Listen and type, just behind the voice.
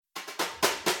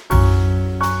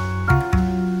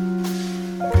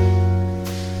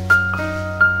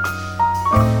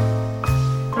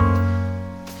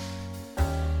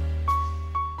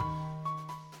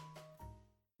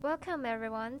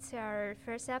everyone, to our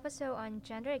first episode on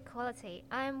gender equality.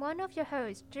 I'm one of your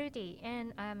hosts, Judy,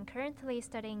 and I'm currently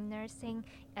studying nursing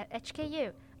at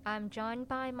HKU. I'm joined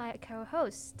by my co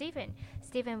host, Stephen.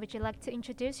 Stephen, would you like to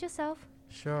introduce yourself?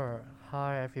 Sure.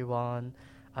 Hi everyone.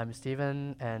 I'm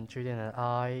Steven and Judy and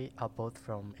I are both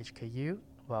from HKU.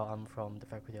 Well, I'm from the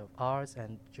Faculty of Arts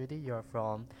and Judy, you're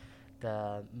from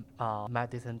the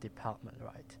medicine department,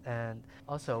 right? And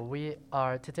also we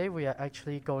are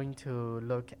actually going to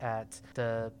look at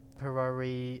the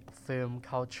contemporary film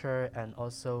culture and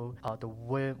also the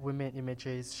women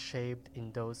images shaped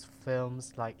in those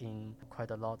films, like in quite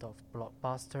a lot of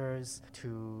blockbusters,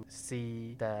 to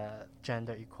see the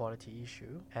gender equality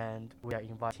issue. And we are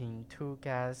inviting two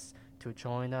guests to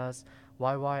join us,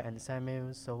 YY and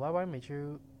Samuel. So YY, may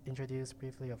you introduce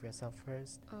briefly of yourself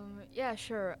first? Yeah,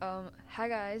 sure. Hi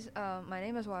guys. My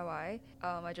name is YY.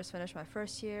 I just finished my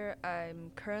first year. I'm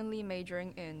currently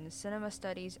majoring in cinema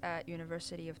studies at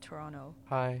University of Toronto.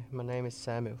 Hi, my name is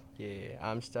Samuel. Yeah,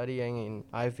 I'm studying in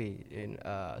Ivy in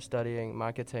studying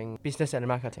marketing, business and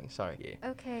marketing. Sorry.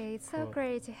 Yeah. Okay, it's so Cool.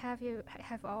 great to have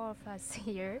all of us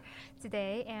here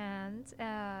today. And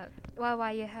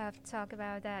while you have talked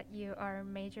about that you are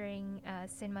majoring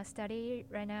cinema study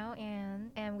right now,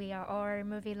 and we are all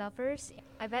movie lovers.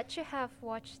 I bet you have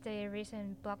watched the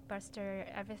recent blockbuster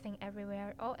Everything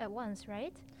Everywhere all at once,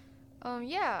 right?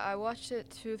 Yeah, I watched it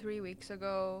 2-3 weeks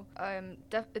ago.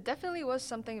 It definitely was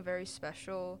something very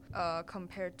special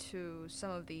compared to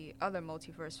some of the other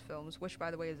multiverse films, which,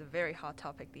 by the way, is a very hot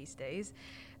topic these days.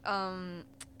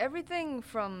 Everything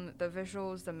from the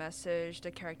visuals, the message,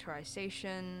 the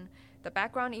characterization, the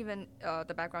background, even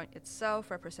the background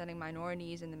itself representing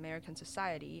minorities in American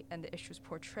society and the issues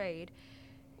portrayed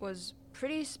was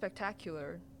pretty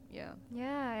spectacular. Yeah.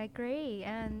 Yeah, I agree.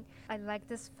 And I like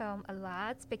this film a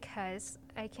lot because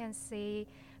I can see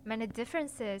many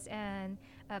differences and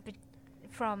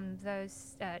from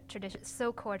those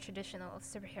so-called traditional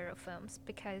superhero films,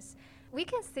 because we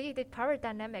can see the power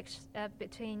dynamics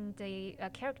between the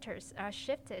characters are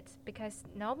shifted, because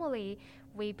normally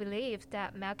we believe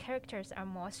that male characters are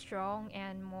more strong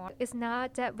and more is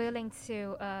not that willing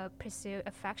to pursue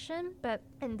affection. But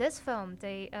in this film,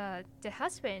 the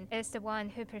husband is the one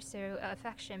who pursue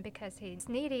affection because he's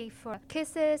needy for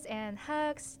kisses and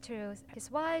hugs to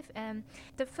his wife. And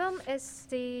the film is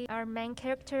our main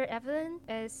character Evelyn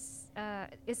is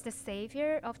the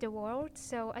savior of the world.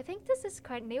 So I think this is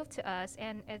quite new to us,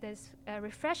 and it is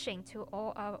refreshing to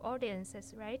all our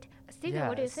audiences, right? Stephen,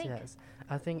 what do you think? Yes.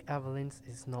 I think Evelyn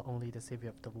is not only the savior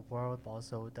of the world, but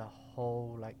also the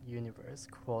whole universe,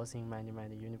 crossing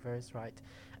many universe, right?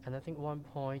 And I think one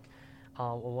point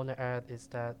I want to add is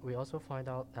that we also find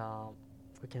out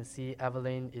we can see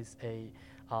Evelyn is a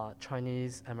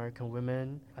Chinese American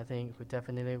woman. I think who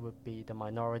definitely would be the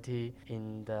minority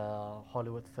in the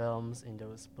Hollywood films, in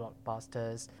those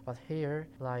blockbusters. But here,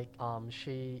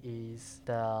 she is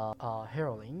the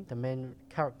heroine, the main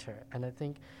character, and I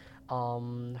think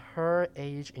her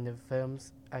age in the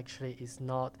films actually is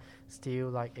not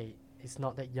still it's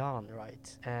not that young,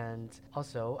 right? And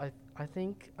also, I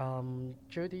think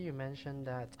Judy, you mentioned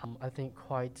that I think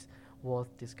quite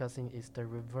worth discussing is the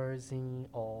reversing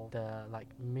of the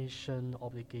mission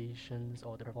obligations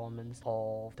or the performance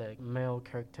of the male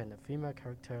character and the female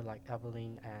character, like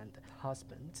Evelyn and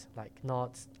husband,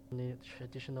 not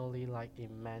traditionally like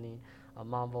in many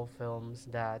Marvel films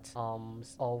that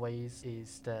always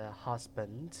is the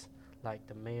husband, like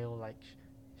the male,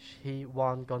 he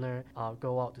one gonna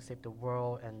go out to save the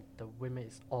world, and the women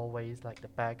is always like the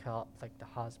backup, like the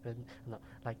husband, no,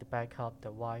 like the backup,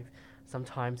 the wife.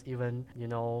 Sometimes even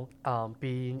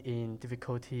being in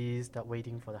difficulties, that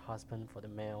waiting for the husband, for the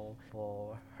male,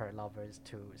 for her lovers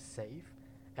to save.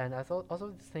 And I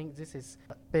also think this is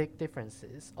big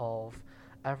differences of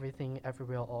Everything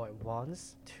Everywhere All at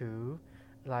Once to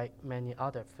like many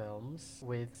other films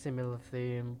with similar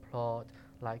theme, plot,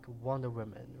 like Wonder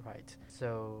Woman, right?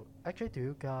 So actually, do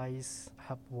you guys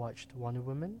have watched Wonder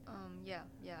Woman? Yeah,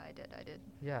 I did.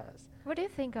 Yes. What do you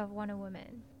think of Wonder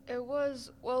Woman? It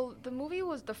was, the movie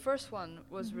was, the first one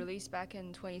was released back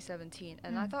in 2017,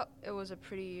 and I thought it was a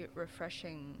pretty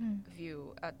refreshing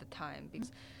view at the time,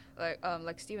 because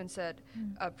like Steven said,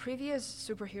 previous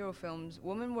superhero films,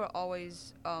 women were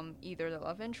always either the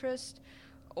love interest,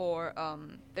 or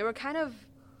they were kind of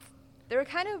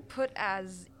put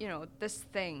as, this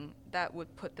thing that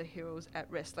would put the heroes at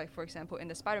risk. Like, for example, in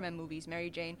the Spider-Man movies, Mary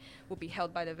Jane would be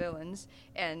held by the villains,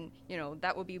 and,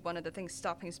 that would be one of the things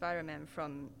stopping Spider-Man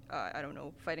from,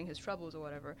 fighting his troubles or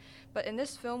whatever. But in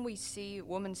this film, we see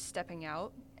women stepping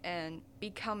out and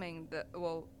becoming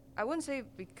I wouldn't say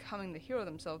becoming the hero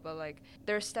themselves, but like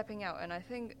they're stepping out, and I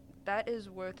think that is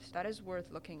worth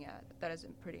looking at. That is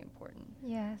pretty important.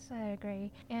 Yes, I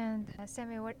agree. And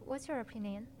Samuel, what's your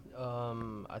opinion?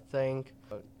 I think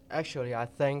actually I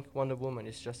think Wonder Woman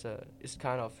is just it's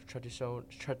kind of traditional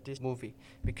movie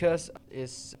because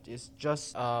it's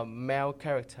just a male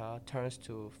character turns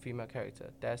to female character.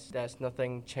 There's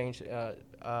nothing changed.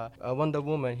 Wonder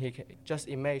Woman just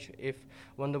imagine if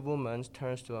Wonder Woman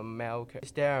turns to a male.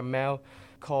 Is there a male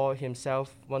call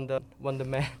himself Wonder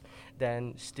Man?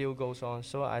 Then still goes on.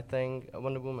 So I think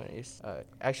Wonder Woman is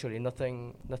actually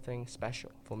nothing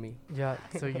special for me. Yeah,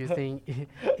 so you think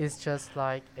it's just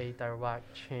like a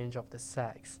direct change of the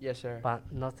sex, Yes, sir.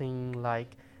 but nothing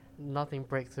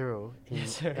breakthrough in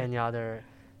Yes, sir. any other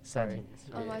settings.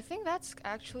 Yeah. I think that's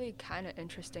actually kind of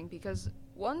interesting because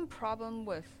one problem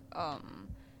with,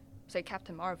 say,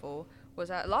 Captain Marvel was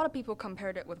that a lot of people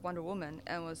compared it with Wonder Woman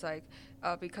and was like,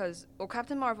 because, well,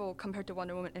 Captain Marvel compared to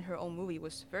Wonder Woman in her own movie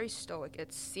was very stoic.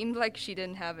 It seemed like she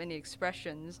didn't have any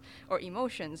expressions or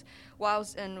emotions,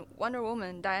 whilst in Wonder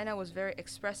Woman, Diana was very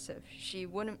expressive. She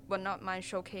would not mind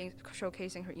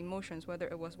showcasing her emotions, whether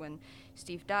it was when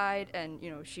Steve died and, you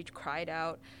know, she cried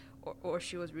out, or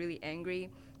she was really angry.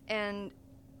 And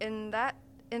in that,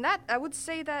 I would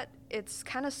say that it's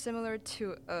kind of similar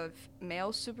to a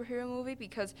male superhero movie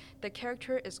because the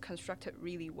character is constructed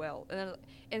really well. And then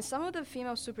in some of the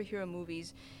female superhero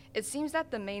movies, it seems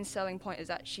that the main selling point is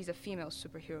that she's a female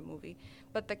superhero movie.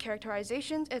 But the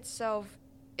characterization itself,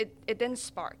 it didn't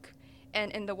spark.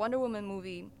 And in the Wonder Woman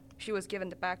movie, she was given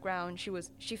the background.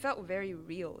 She felt very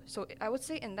real. So I would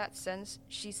say in that sense,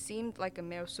 she seemed like a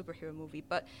male superhero movie.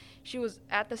 But she was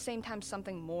at the same time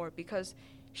something more because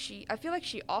I feel like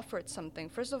she offered something.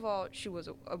 First of all, she was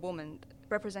a woman.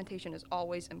 Representation is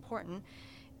always important.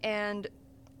 And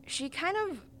she kind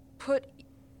of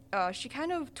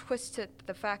twisted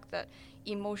the fact that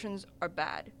emotions are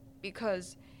bad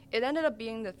because it ended up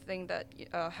being the thing that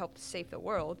helped save the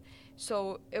world.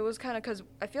 So it was kind of because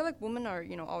I feel like women are,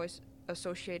 you know, always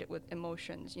associated with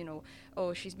emotions, you know,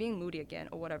 oh, she's being moody again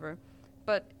or whatever.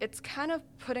 But it's kind of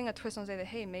putting a twist on saying that,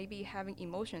 hey, maybe having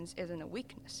emotions isn't a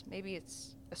weakness. Maybe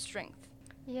it's a strength.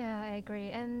 Yeah, I agree.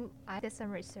 And I did some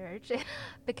research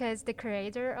because the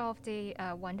creator of the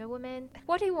Wonder Woman,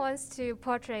 what he wants to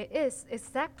portray is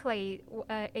exactly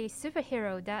a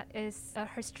superhero that is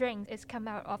her strength is come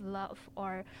out of love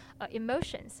or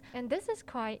emotions. And this is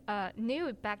quite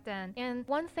new back then. And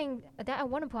one thing that I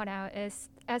want to point out is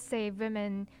as a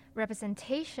women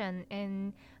representation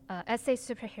in as a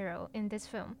superhero in this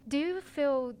film. Do you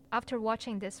feel after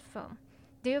watching this film?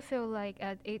 Do you feel like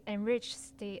it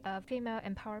enriches the female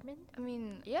empowerment? I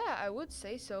mean, yeah, I would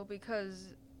say so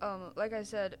because, like I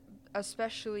said,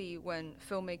 especially when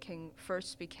filmmaking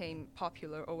first became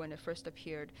popular or when it first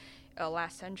appeared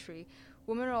last century,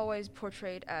 women are always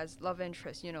portrayed as love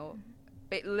interests, you know.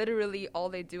 Literally all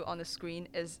they do on the screen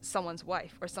is someone's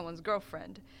wife or someone's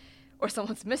girlfriend or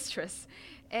someone's mistress.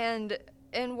 And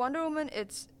in Wonder Woman,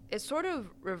 it sort of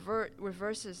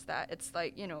reverses that. It's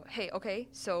like, you know, hey, okay,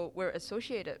 so we're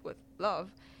associated with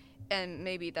love, and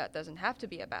maybe that doesn't have to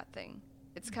be a bad thing.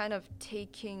 It's kind of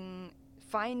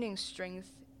finding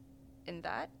strength in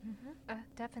that.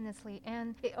 Definitely.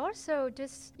 And it also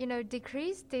just, you know,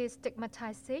 decrease the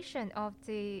stigmatization of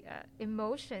the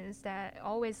emotions that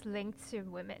always linked to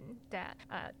women, that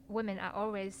women are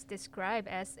always described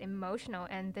as emotional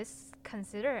and this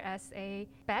considered as a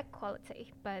bad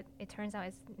quality, but it turns out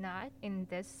it's not in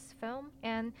this film.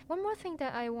 And one more thing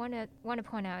that I want to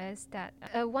point out is that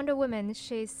Wonder Woman,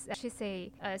 she's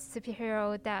a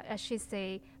superhero that she's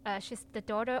the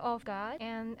daughter of God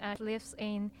and lives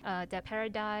in the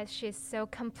paradise. She's so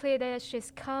completed,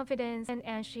 she's confident,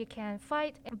 and she can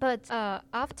fight. But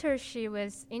after she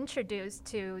was introduced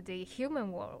to the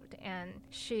human world, and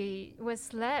she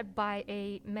was led by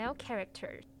a male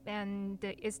character, and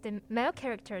it's the male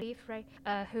character, Eve, right,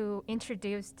 who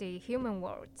introduced the human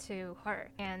world to her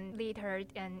and lead her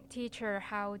and teach her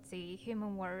how the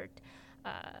human world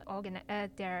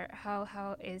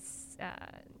how is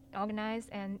organized,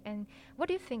 and what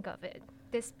do you think of it,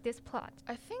 this plot?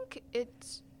 I think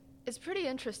it's pretty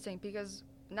interesting because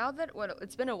now that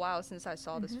it's been a while since I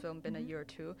saw this film, been a year or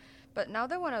two, but now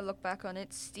that when I look back on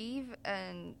it, Steve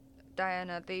and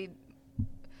Diana, they,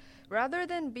 rather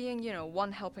than being, you know,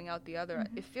 one helping out the other,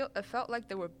 it felt like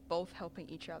they were both helping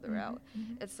each other out.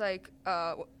 It's like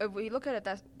if we look at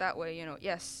it that way, you know,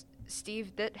 yes,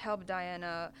 Steve did help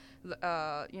Diana.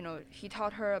 You know, he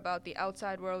taught her about the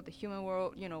outside world, the human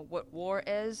world, you know, what war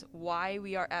is, why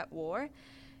we are at war,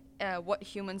 what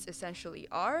humans essentially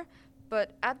are. But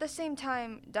at the same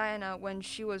time, Diana,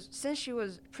 since she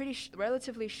was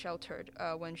relatively sheltered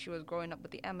when she was growing up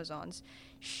with the Amazons,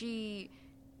 she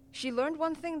learned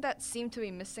one thing that seemed to be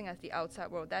missing at the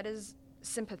outside world. That is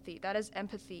sympathy, that is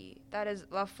empathy, that is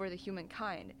love for the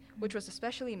humankind, which was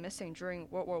especially missing during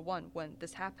World War I when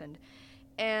this happened.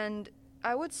 And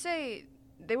I would say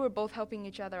they were both helping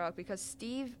each other out, because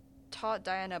Steve taught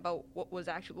Diana about what was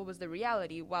the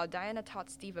reality, while Diana taught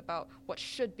Steve about what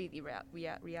should be the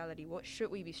reality, what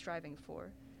should we be striving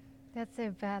for. That's a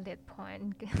valid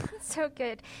point. So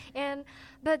good.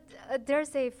 But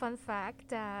there's a fun fact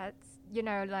that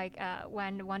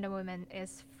when Wonder Woman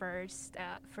is first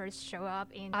show up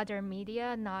in other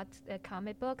media, not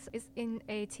comic books, is in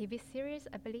a TV series,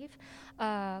 I believe.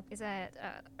 Is at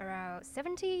around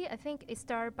 70, I think. It's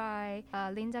starred by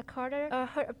Linda Carter.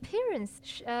 Her appearance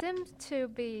seems to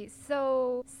be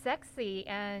so sexy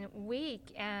and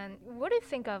weak. And what do you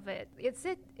think of it? Is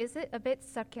it a bit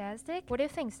sarcastic? What do you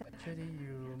think? Judy,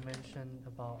 you mentioned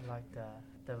about like the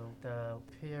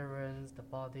appearance, the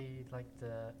body, like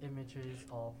the images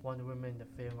of Wonder Woman in the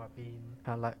film are being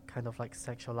kind of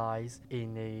sexualized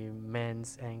in a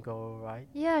man's angle, right?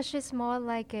 Yeah, she's more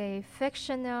like a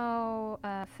fictional,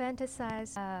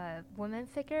 fantasized woman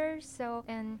figure. So,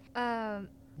 and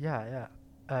Yeah.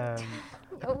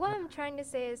 what I'm trying to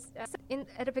say is,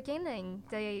 at the beginning,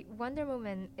 the Wonder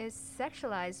Woman is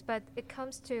sexualized, but it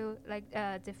comes to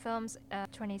the film's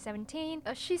 2017,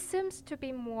 she seems to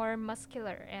be more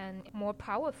muscular and more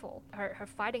powerful. Her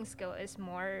fighting skill is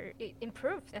more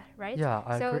improved, right? Yeah,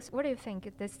 I agree. What do you think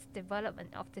of this development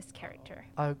of this character?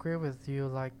 I agree with you.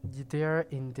 Like there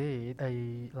indeed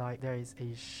there is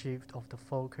a shift of the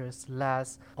focus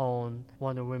less on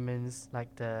Wonder Woman's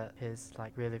his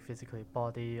really physically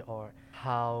body, or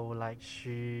how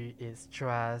she is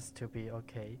dressed to be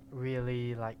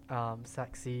really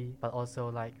sexy, but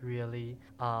also really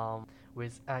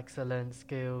with excellent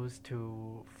skills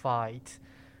to fight,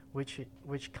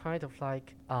 which kind of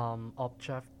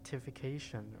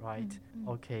objectification, right?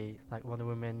 Wonder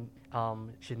Woman,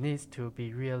 she needs to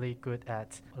be really good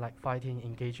at fighting,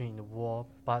 engaging in the war,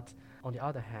 but on the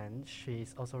other hand, she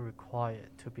is also required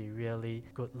to be really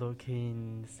good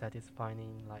looking,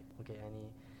 satisfying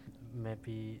any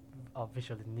maybe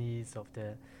visual needs of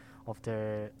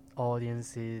the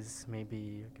audiences,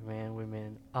 maybe men,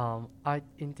 women. I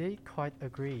indeed quite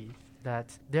agree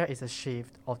that there is a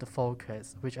shift of the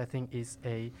focus, which I think is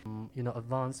a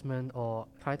advancement or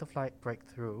kind of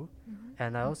breakthrough.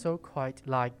 And I also quite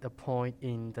like the point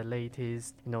in the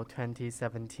latest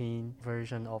 2017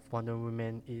 version of Wonder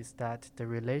Woman is that the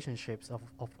relationships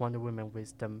of Wonder Woman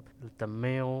with the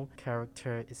male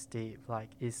character is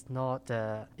is not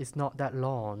that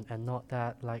long and not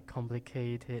that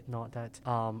complicated, not that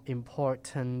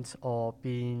important, or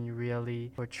being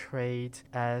really portrayed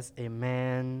as a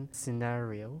man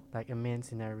scenario. I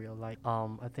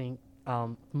think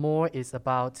more is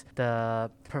about the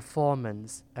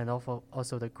performance and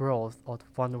also the growth of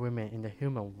Wonder Woman in the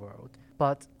human world.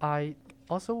 But I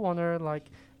also want to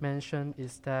mention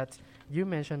is that you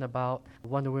mentioned about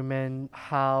Wonder Woman,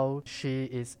 how she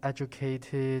is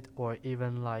educated or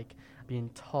even being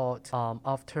taught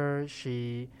after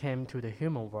she came to the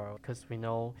human world, because we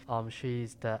know she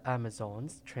is the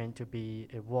Amazons, trained to be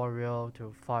a warrior,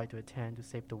 to fight, to attend, to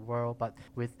save the world, but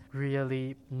with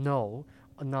really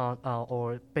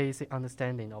or basic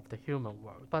understanding of the human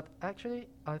world. But actually,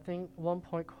 I think one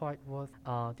point quite worth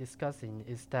discussing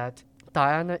is that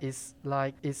Diana is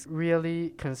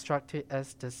really constructed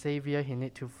as the savior. He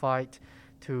need to fight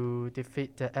to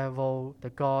defeat the evil, the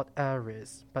god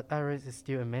Ares. But Ares is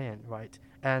still a man, right?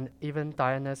 And even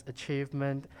Diana's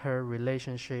achievement, her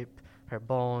relationship, her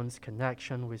bonds,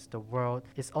 connection with the world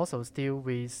is also still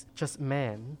with just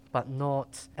men, but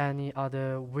not any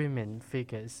other women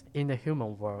figures in the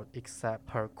human world except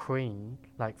her queen,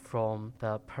 from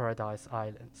the Paradise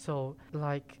Island. So,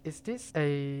 is this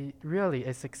really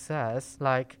a success?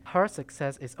 Her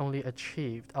success is only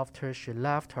achieved after she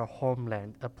left her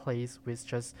homeland, a place with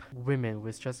just women,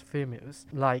 with just females.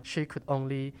 She could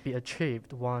only be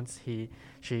achieved once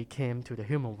she came to the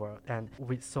human world, and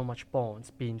with so much bonds,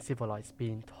 being civilized,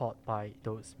 being taught by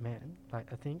those men. I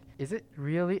think, is it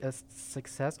really a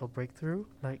success or breakthrough?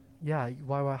 Why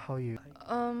how you?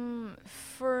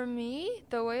 For me,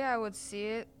 the way I would see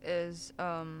it is,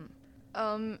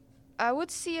 I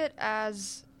would see it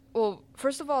as, well,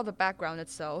 first of all, the background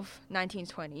itself,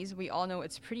 1920s, we all know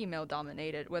it's pretty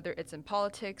male-dominated, whether it's in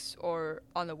politics or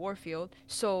on the war field.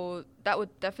 So that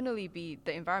would definitely be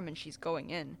the environment she's going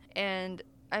in. And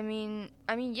I mean,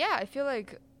 yeah, I feel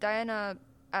like Diana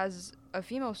as a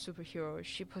female superhero,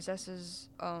 she possesses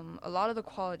a lot of the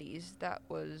qualities that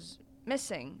was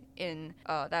missing in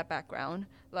that background.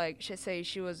 Like,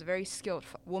 she was a very skilled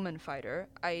woman fighter.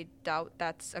 I doubt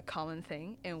that's a common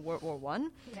thing in World War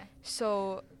One. Yeah.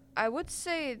 So I would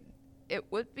say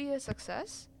it would be a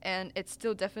success, and it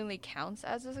still definitely counts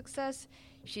as a success.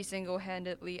 She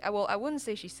single-handedly, I wouldn't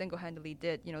say she single-handedly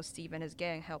did, Steve and his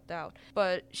gang helped out,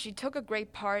 but she took a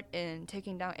great part in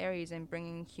taking down Ares and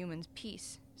bringing humans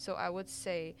peace. So I would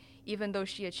say, even though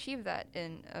she achieved that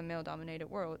in a male-dominated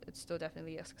world, it's still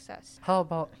definitely a success. How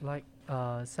about like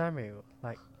Samuel?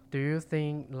 Like, do you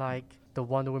think like the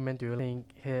Wonder Woman? Do you think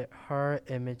her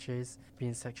image is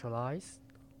being sexualized?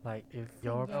 Like, if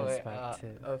your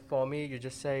perspective. For me, you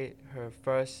just say her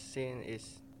first scene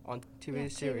is on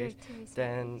TV series,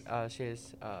 then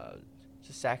she's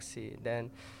sexy. Then,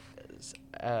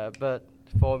 but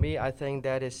for me, I think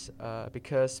that is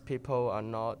because people are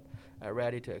not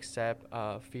ready to accept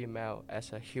a female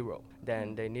as a hero.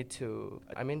 Then they need to,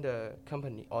 I mean, the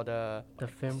company or the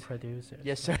film producers.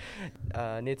 Yes, sir.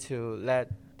 Need to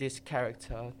let this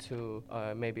character to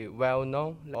maybe well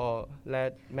known, or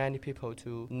let many people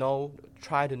to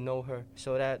try to know her,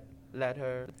 so that let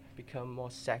her become more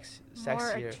sexier.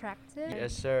 More attractive?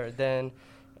 Yes, sir. Then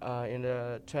in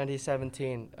the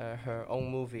 2017, her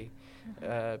own movie,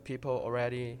 people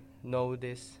already know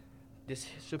this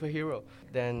superhero.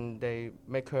 Then they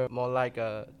make her more like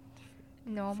a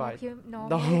normal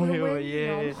hero,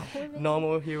 yeah.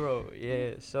 Normal hero,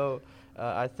 yeah. So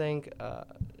I think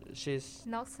she's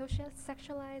not so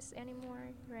sexualized anymore,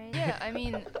 right? Yeah, I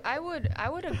mean, I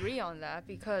would agree on that,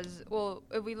 because, well,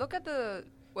 if we look at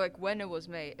when it was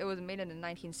made in the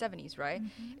 1970s, right?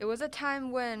 Mm-hmm. It was a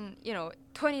time when,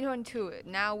 2022,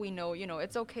 now we know,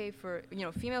 it's okay for,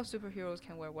 female superheroes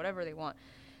can wear whatever they want.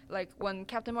 Like, when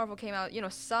Captain Marvel came out,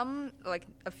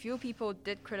 a few people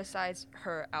did criticize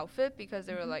her outfit, because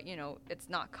they were like, it's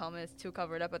not common, it's too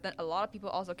covered up. But then a lot of people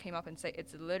also came up and say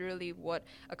it's literally what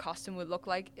a costume would look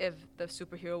like if the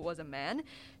superhero was a man.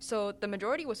 So the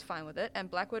majority was fine with it,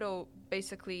 and Black Widow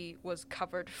basically was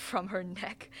covered from her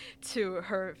neck to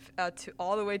her, to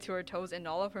all the way to her toes in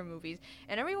all of her movies.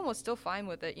 And everyone was still fine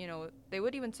with it. They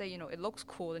would even say, it looks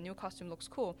cool, the new costume looks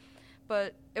cool.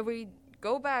 But if we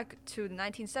go back to the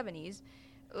 1970s,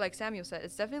 like Samuel said,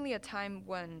 it's definitely a time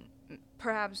when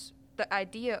perhaps the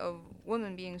idea of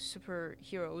women being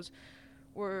superheroes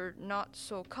were not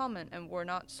so common and were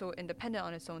not so independent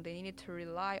on its own. They needed to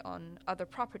rely on other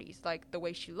properties, like the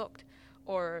way she looked,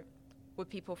 or would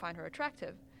people find her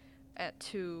attractive,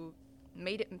 to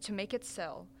make it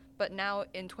sell. But now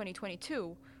in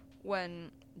 2022, when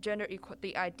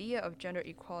the idea of gender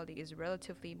equality is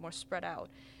relatively more spread out,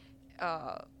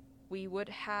 we would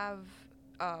have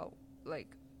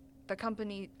the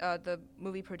company, the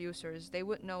movie producers, they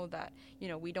would know that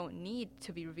we don't need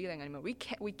to be revealing anymore. We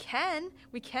can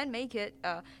make it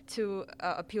to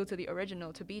appeal to the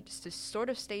original, to sort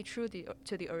of stay true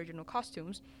to the original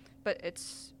costumes, but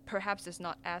perhaps it's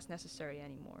not as necessary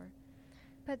anymore.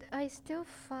 But I still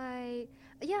find,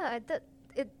 that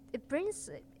it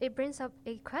brings up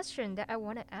a question that I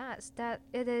want to ask. That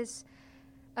it is,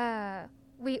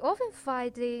 we often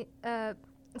find the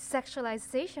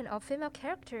sexualization of female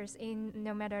characters in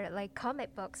no matter like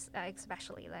comic books,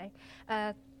 especially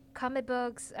like comic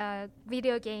books,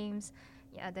 video games,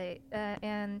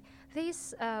 and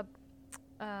these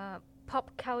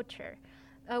pop culture.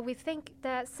 We think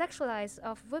that sexualize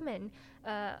of women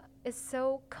is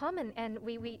so common, and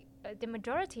we the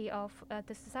majority of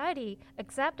the society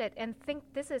accept it and think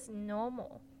this is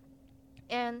normal.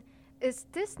 And is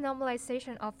this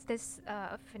normalization of this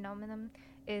phenomenon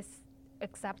is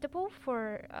acceptable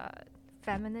for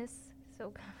feminists?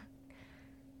 So,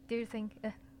 do you think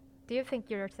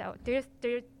yourself? Do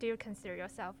you consider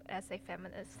yourself as a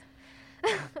feminist?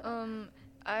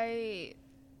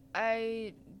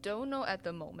 I don't know at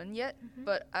the moment yet,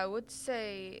 but I would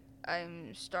say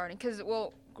I'm starting, because,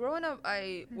 well, growing up,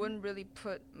 I wouldn't really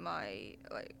put my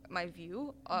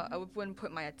view. I wouldn't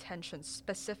put my attention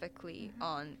specifically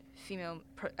on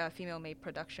female-made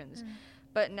productions.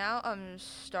 But now I'm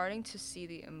starting to see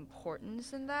the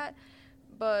importance in that.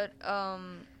 But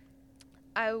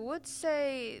I would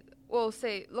say,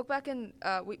 look back in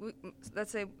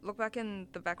look back in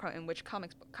the background in which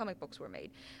comic books were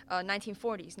made,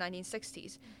 1940s,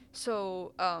 1960s.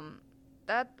 So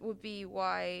that would be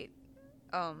why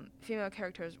female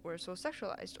characters were so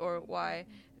sexualized, or why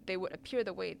they would appear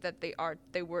the way that they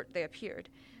appeared.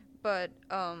 But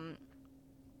now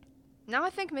I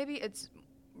think maybe it's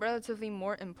relatively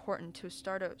more important to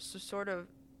sort of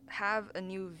have a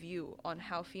new view on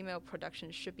how female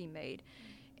productions should be made,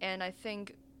 And I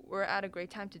think we're at a great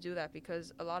time to do that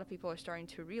because a lot of people are starting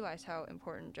to realize how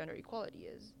important gender equality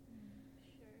is.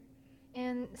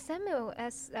 And Samuel,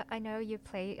 as I know you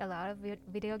play a lot of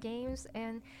video games,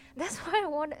 and that's why I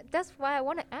want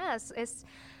to ask is,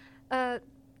 uh,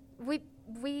 when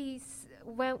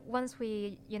once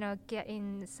we get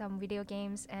in some video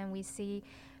games and we see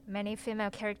many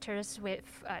female characters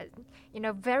with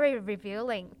very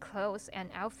revealing clothes and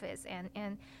outfits,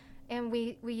 and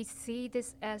we see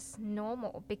this as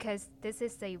normal because this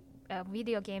is a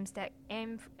video games that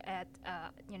aim at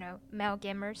male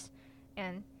gamers.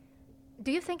 And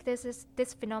do you think this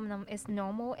phenomenon is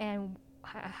normal, and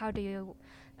how do you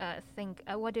think?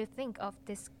 What do you think of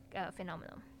this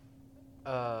phenomenon?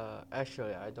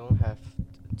 Actually, I don't have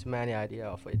too many idea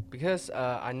of it because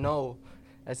I know,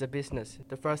 as a business,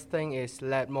 the first thing is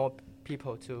let more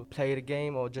people to play the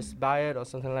game or just buy it or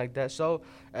something like that. So,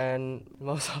 and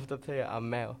most of the players are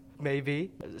male,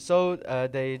 maybe. So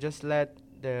they just let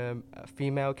the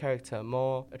female character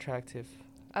more attractive.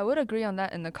 I would agree on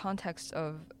that in the context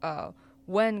of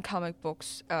when comic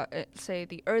books, say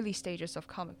the early stages of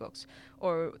comic books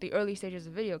or the early stages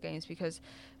of video games, because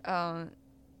in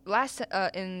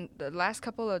the last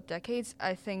couple of decades,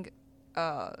 I think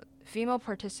female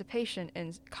participation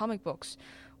in comic books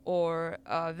or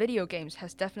video games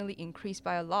has definitely increased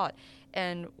by a lot.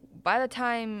 And by the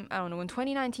time, I don't know, in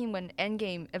 2019 when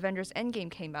Avengers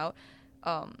Endgame came out,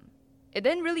 it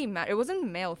didn't really matter. It wasn't a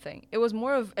male thing. It was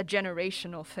more of a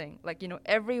generational thing. Like,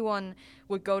 everyone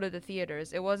would go to the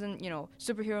theaters. It wasn't,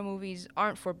 superhero movies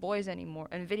aren't for boys anymore,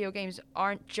 and video games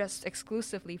aren't just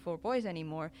exclusively for boys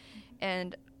anymore.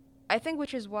 And I think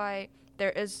which is why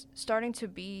there is starting to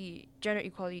be gender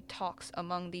equality talks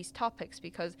among these topics,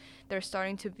 because there's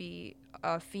starting to be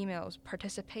females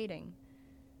participating.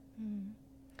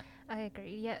 I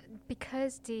agree. Yeah,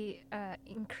 because the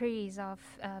increase of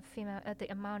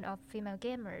the amount of female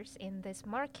gamers in this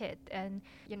market, and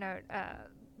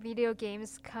video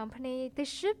games company, they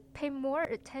should pay more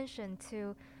attention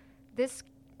to this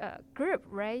group,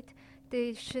 right?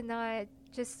 They should not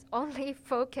just only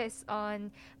focus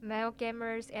on male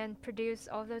gamers and produce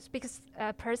all those, because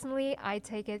personally I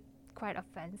take it quite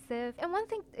offensive. And one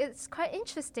thing that's quite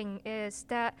interesting is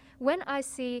that when I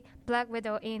see Black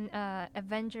Widow in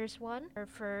Avengers 1, her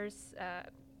first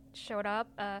showed up,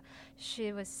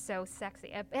 she was so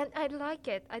sexy, and I like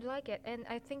it, and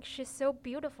I think she's so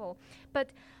beautiful. But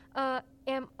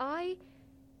am I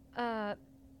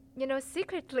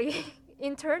secretly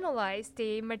internalize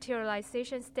the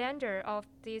materialization standard of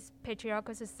this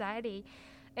patriarchal society,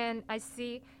 and I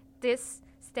see this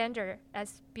standard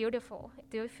as beautiful?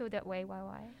 Do you feel that way,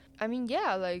 YY? I mean,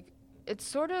 yeah, like it's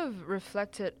sort of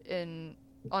reflected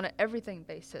on an everything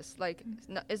basis. Like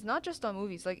it's not just on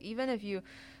movies. Like even if you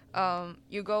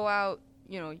go out,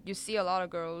 you see a lot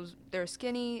of girls, they're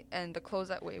skinny, and the clothes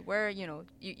that they wear, you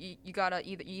gotta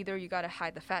either you gotta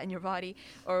hide the fat in your body,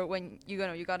 or when you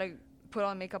gotta put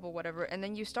on makeup or whatever, and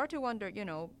then you start to wonder,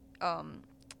 am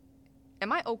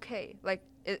I okay? Like,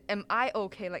 am I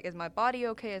okay? Like, is my body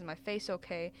okay? Is my face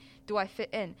okay? Do I fit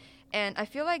in? And I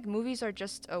feel like movies are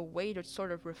just a way to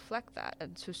sort of reflect that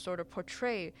and to sort of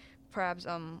portray perhaps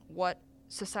what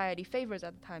society favors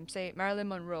at the time. Say Marilyn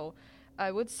Monroe,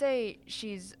 I would say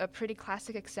she's a pretty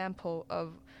classic example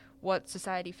of what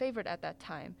society favored at that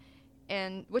time,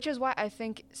 and which is why I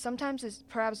think sometimes it's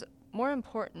perhaps more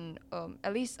important,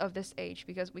 at least of this age,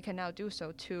 because we can now do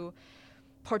so, to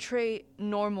portray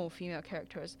normal female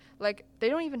characters. Like, they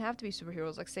don't even have to be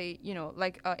superheroes. Like, say,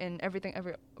 in Everything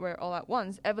Everywhere All at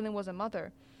Once, Evelyn was a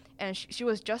mother. And she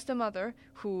was just a mother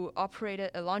who operated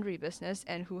a laundry business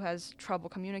and who has trouble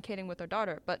communicating with her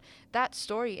daughter. But that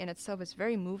story in itself is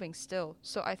very moving still.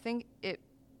 So I think it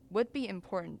would be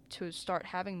important to start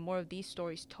having more of these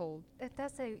stories told.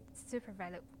 That's a super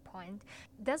valid point.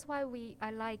 That's why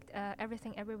I liked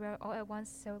Everything Everywhere All at Once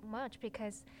so much,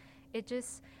 because it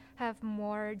just have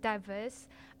more diverse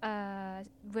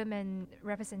women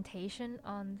representation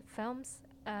on films,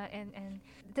 and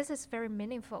this is very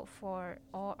meaningful for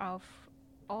all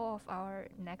of our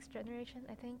next generation,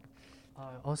 I think.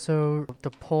 Also,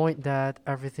 the point that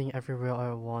Everything Everywhere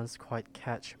All at Once quite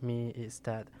catch me is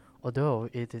that although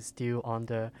it is still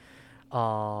under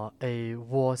a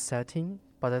war setting,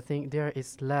 but I think there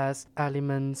is less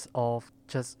elements of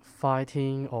just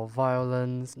fighting or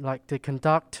violence. Like the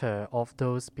conductor of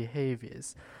those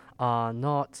behaviors are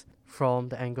not from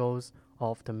the angles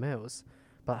of the males,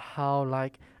 but how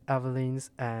like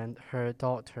Evelyn's and her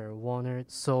daughter Warner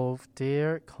solve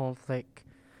their conflict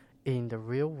in the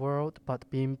real world, but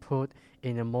being put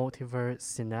in a multiverse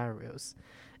scenarios.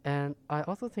 And I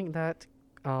also think that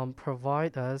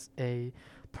provide us a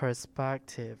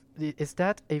perspective. Is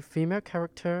that a female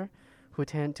character who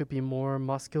tend to be more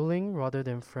masculine rather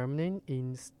than feminine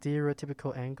in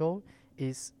stereotypical angle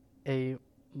is a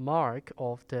mark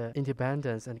of the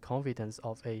independence and confidence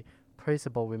of a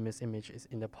praisable women's images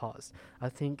in the past. I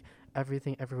think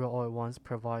Everything Everywhere All at Once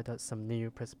provided some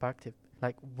new perspective.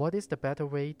 Like, what is the better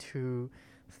way to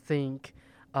think,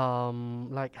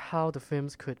 like how the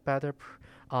films could better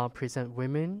present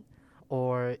women,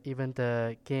 or even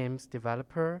the game's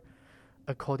developer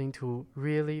according to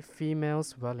really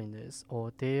females' willingness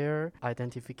or their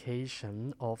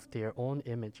identification of their own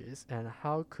images, and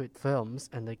how could films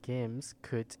and the games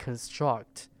could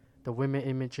construct the women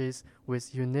images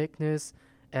with uniqueness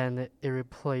and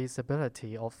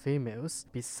irreplaceability of females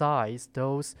besides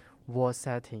those war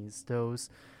settings, those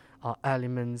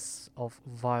elements of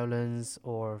violence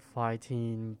or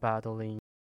fighting, battling.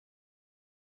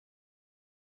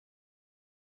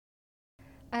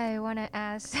 I want to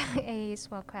ask a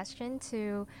small question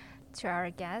to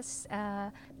our guests.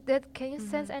 That can you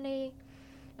sense any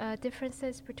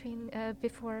differences between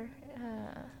before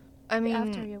I mean,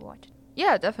 after you watched?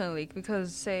 yeah, definitely.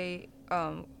 Because say,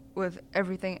 with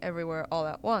Everything Everywhere All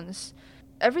at Once,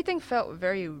 everything felt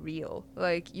very real.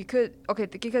 Like you could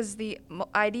because the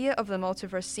idea of the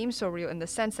multiverse seems so real in the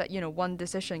sense that one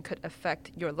decision could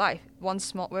affect your life. One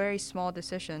very small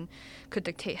decision could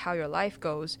dictate how your life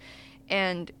goes,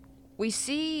 and we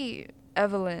see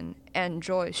Evelyn and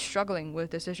Joy struggling with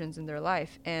decisions in their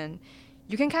life, and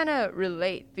you can kind of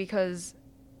relate because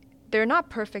they're not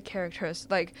perfect characters.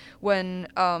 Like when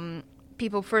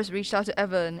people first reached out to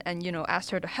Evelyn and asked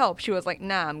her to help, she was like,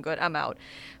 "Nah, I'm good, I'm out."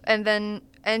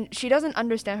 And she doesn't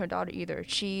understand her daughter either.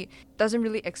 She doesn't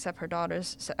really accept her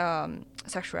daughter's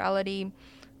sexuality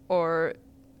or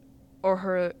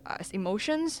her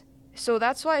emotions. So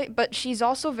that's why. But she's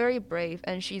also very brave,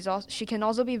 and she can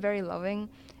also be very loving,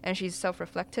 and she's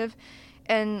self-reflective,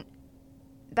 and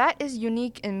that is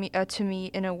unique to me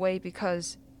in a way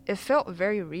because it felt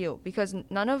very real. Because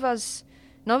none of us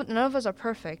are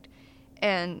perfect,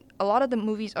 and a lot of the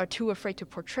movies are too afraid to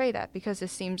portray that because it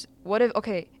seems, what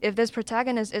if this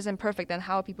protagonist isn't perfect, then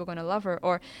how are people going to love her?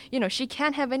 Or she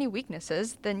can't have any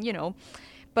weaknesses, then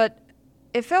but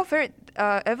it felt very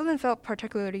Evelyn felt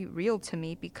particularly real to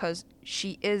me because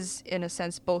she is in a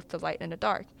sense both the light and the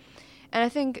dark. And I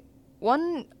think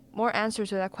one more answer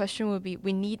to that question would be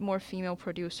we need more female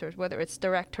producers, whether it's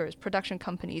directors, production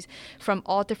companies from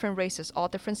all different races, all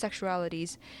different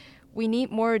sexualities. We need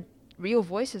more real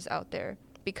voices out there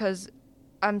because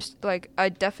I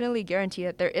definitely guarantee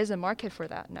that there is a market for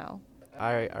that now.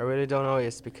 I really don't know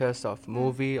it's because of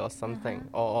movie or something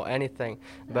or anything,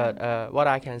 but what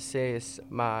I can say is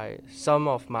some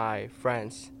of my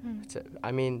friends,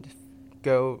 I mean,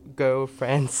 girl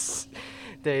friends,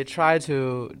 they try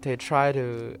to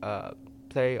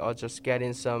play or just get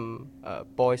in some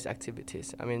boys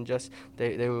activities. I mean, just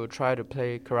they will try to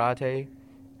play karate,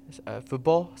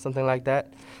 football, something like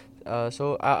that.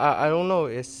 So I don't know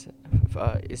it's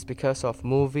because of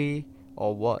movie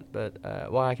or what, but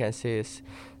what I can say is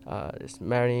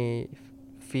many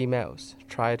females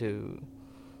try to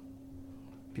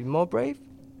be more brave.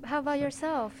 How about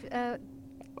yourself?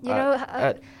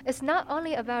 It's not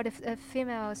only about a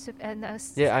female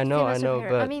Yeah, I know, superhero.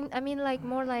 but I mean, like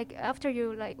more like after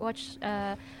you like watch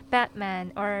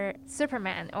Batman or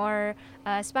Superman or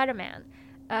Spider-Man,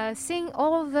 seeing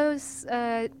all of those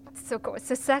so-called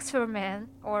successful men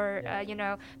or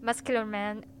muscular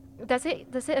men, does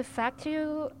it affect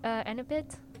you any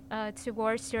bit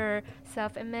towards your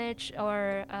self-image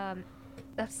or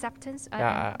acceptance?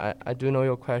 I do know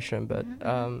your question, but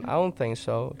I don't think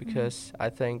so because I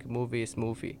think movie is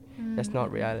movie. That's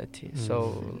not reality.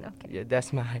 So yeah,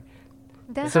 that's my.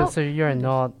 So you're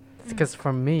not, because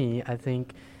for me, I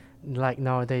think like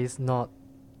nowadays not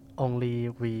only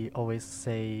we always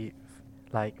say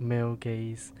like male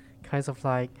gaze, kinds of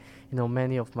like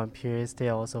many of my peers, they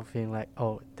also feel like,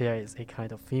 oh, there is a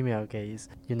kind of female gaze,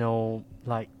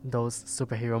 like those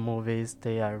superhero movies,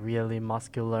 they are really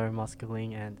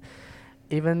masculine, and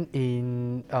even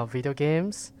in video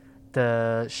games,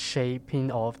 the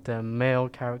shaping of the male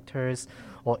characters,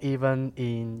 or even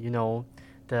in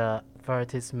the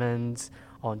advertisements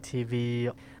on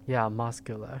TV, yeah,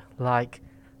 muscular, like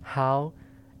how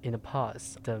in the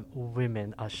past the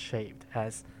women are shaped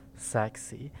as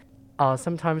sexy.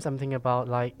 Sometimes I'm thinking about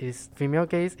like, is female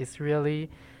gaze is really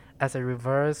as a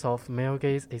reverse of male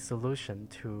gaze a solution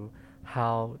to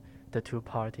how the two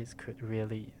parties could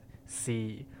really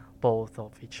see both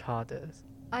of each other?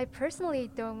 I personally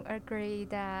don't agree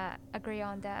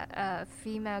on that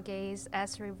female gaze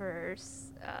as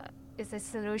reverse is a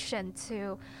solution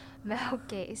to male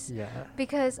gaze. Yeah.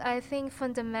 Because I think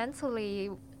fundamentally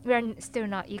we are still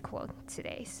not equal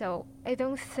today. So I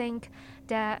don't think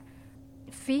that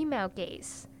female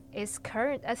gaze is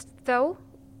current, as though,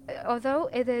 although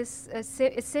it is,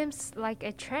 it seems like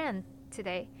a trend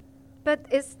today, but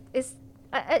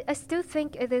I still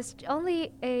think it is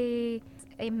only a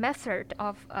method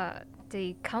of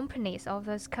the companies, of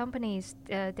those companies.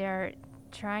 They're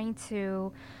trying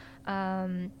to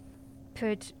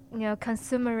put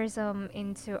consumerism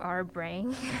into our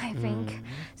brain. I think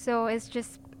so. It's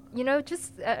just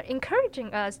just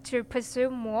encouraging us to pursue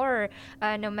more,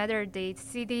 no matter the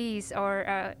CDs or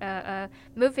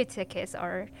movie tickets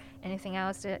or anything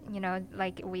else.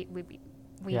 Like we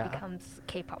Yeah. become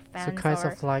K-pop fans. So kind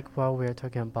or of like while we're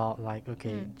talking about like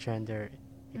Mm. gender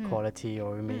equality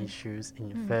or women Mm. issues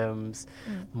in Mm. films,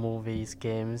 Mm. movies,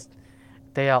 games,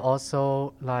 they are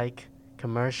also like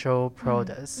commercial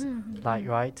products, like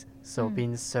right? So Mm.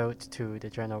 being sold to the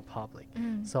general public.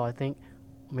 Mm. So I think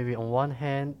maybe on one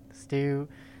hand still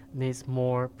needs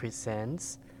more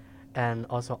presence and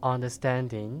also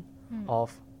understanding Mm.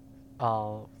 of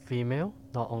female,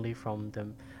 not only from the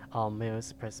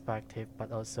male's perspective,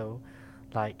 but also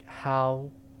like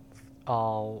how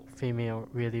female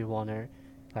really wanna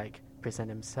like present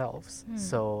themselves.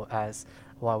 So as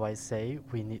YY say,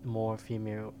 we need more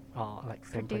female like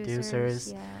film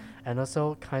producers, Yeah. and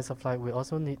also kinds of like we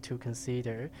also need to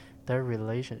consider the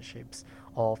relationships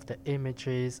of the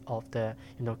images of the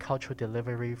cultural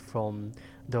delivery from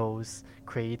those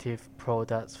creative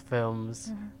products,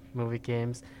 films, movie,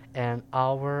 games, and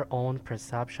our own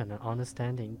perception and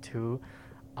understanding to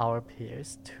our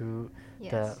peers, to the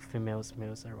Yes. females,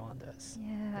 males around us.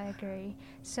 Yeah, I agree.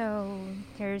 So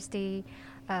here's the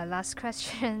last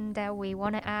question that we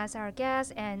want to ask our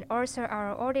guests and also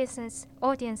our audiences.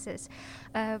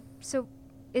 So,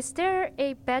 is there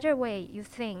a better way you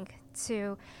think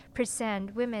to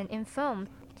present women in film?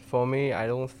 For me, I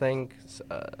don't think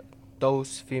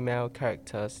those female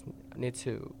characters need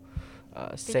to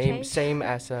changed? same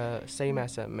as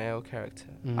a male character.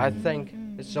 I think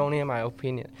it's only my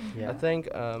opinion. Yeah. I think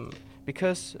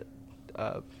because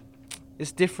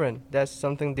it's different. There's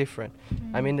something different.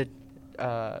 I mean the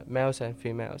males and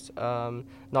females,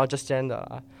 not just gender.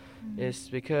 It's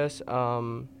because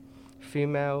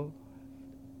female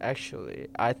actually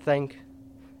I think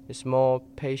is more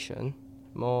patient,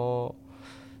 more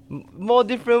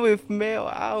different with male.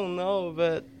 I don't know,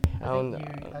 but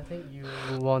I think you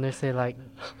want to say like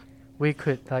we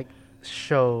could like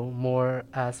show more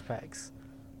aspects,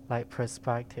 like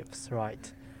perspectives,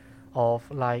 right? Of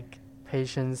like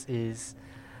patience is,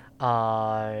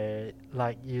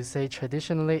 like you say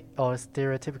traditionally or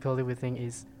stereotypically we think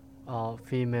is,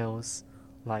 females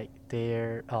like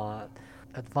their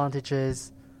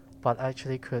advantages, but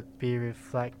actually could be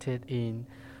reflected in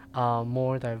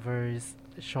more diverse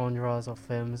genres of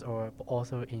films or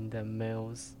also in the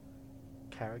males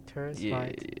characters, yeah.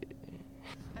 right?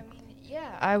 I mean,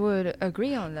 yeah, I would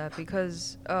agree on that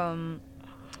because one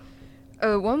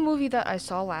movie that I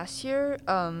saw last year,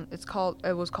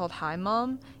 it was called Hi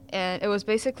Mom, and it was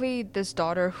basically this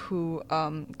daughter who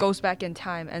goes back in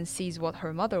time and sees what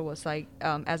her mother was like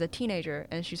as a teenager,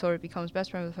 and she sort of becomes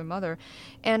best friend with her mother,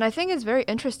 and I think it's very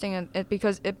interesting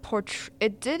because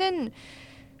it didn't.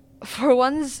 For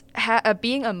once,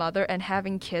 being a mother and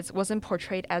having kids wasn't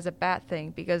portrayed as a bad thing,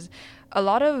 because a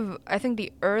lot of, I think,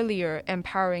 the earlier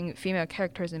empowering female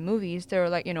characters in movies, they were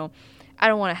like, I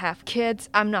don't want to have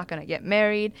kids, I'm not going to get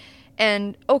married.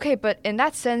 And okay, but in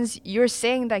that sense, you're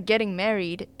saying that getting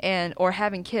married or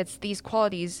having kids, these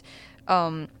qualities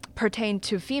pertain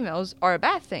to females are a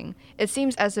bad thing. It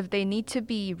seems as if they need to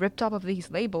be ripped off of these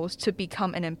labels to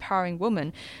become an empowering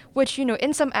woman, which,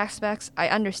 in some aspects I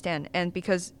understand, and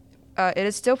because it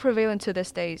is still prevalent to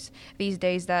these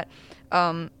days that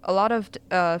a lot of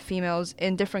females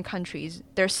in different countries,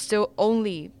 they're still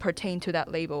only pertain to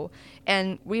that label.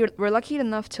 And we're lucky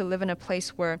enough to live in a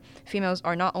place where females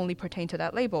are not only pertain to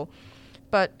that label.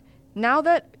 But now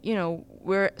that,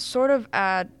 we're sort of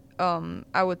at,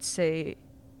 I would say,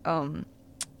 an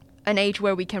age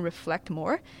where we can reflect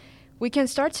more, we can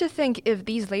start to think if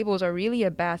these labels are really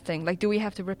a bad thing. Like, do we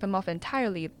have to rip them off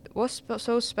entirely? What's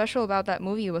so special about that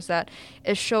movie was that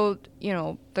it showed,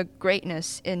 the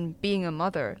greatness in being a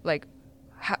mother, like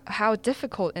how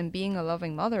difficult in being a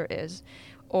loving mother is,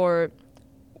 or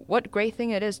what great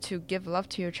thing it is to give love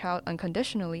to your child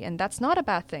unconditionally, and that's not a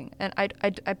bad thing. And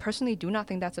I personally do not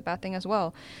think that's a bad thing as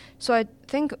well. So I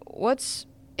think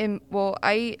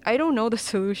I don't know the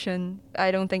solution.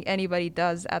 I don't think anybody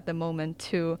does at the moment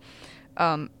to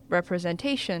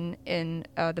representation in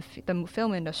the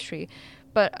film industry.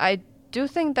 But I do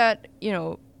think that,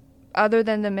 other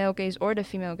than the male gaze or the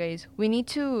female gaze, we need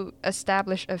to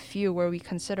establish a few where we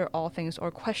consider all things or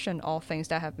question all things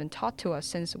that have been taught to us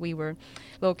since we were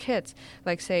little kids.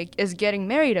 Like, say, is getting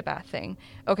married a bad thing?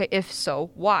 Okay, if so,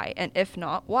 why? And if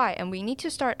not, why? And we need to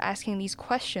start asking these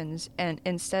questions, and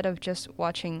instead of just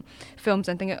watching films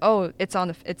and thinking, oh,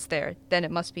 it's there, then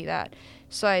it must be that.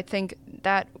 So I think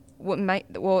that we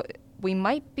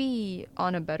might be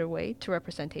on a better way to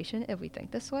representation if we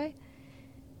think this way.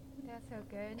 That's so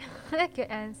good. Good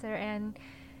answer. And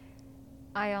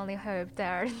I only hope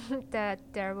that that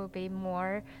there will be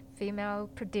more female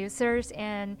producers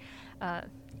and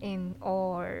in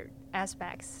all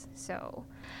aspects. So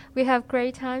we have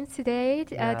great time today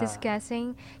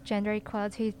discussing gender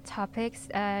equality topics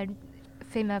and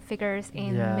female figures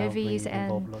in movies we and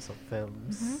involve lots of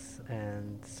films.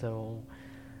 And so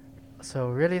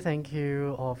really thank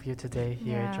you all of you today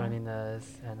here joining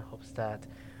us, and hopes that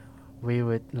we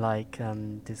would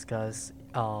discuss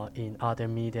in other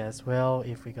media as well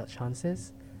if we got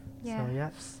chances. Yeah. So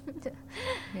yes.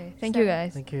 Okay, thank you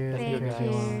guys. Thank you. Thank Thank you, you.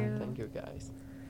 everyone. Thank you, guys.